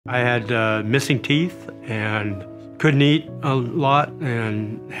I had missing teeth and couldn't eat a lot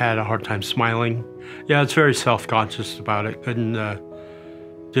and had a hard time smiling. Yeah, I was very self-conscious about it.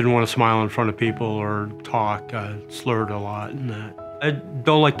 Didn't want to smile in front of people or talk. Slurred a lot and that. I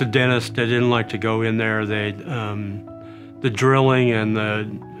don't like the dentist. I didn't like to go in there. The drilling and the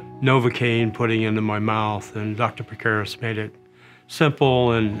Novocaine putting into my mouth, and Dr. Picaris made it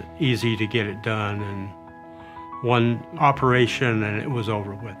simple and easy to get it done. And one operation and it was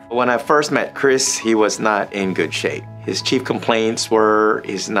over with. When I first met Chris, he was not in good shape. His chief complaints were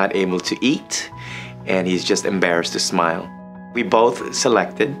he's not able to eat and he's just embarrassed to smile. We both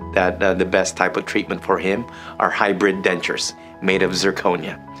selected that the best type of treatment for him are hybrid dentures made of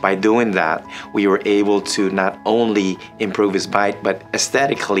zirconia. By doing that, we were able to not only improve his bite, but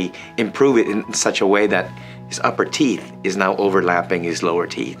aesthetically improve it in such a way that his upper teeth is now overlapping his lower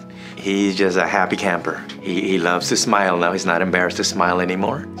teeth. He's just a happy camper. He loves to smile now. He's not embarrassed to smile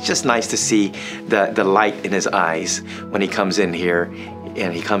anymore. It's just nice to see the light in his eyes when he comes in here,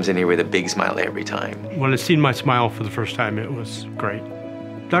 and he comes in here with a big smile every time. When I seen my smile for the first time, it was great.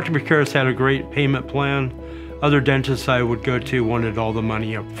 Dr. Picaris had a great payment plan. Other dentists I would go to wanted all the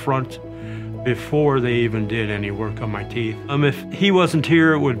money up front before they even did any work on my teeth. If he wasn't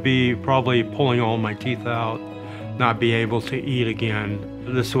here, it would be probably pulling all my teeth out, not be able to eat again.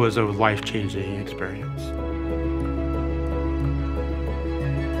 This was a life-changing experience.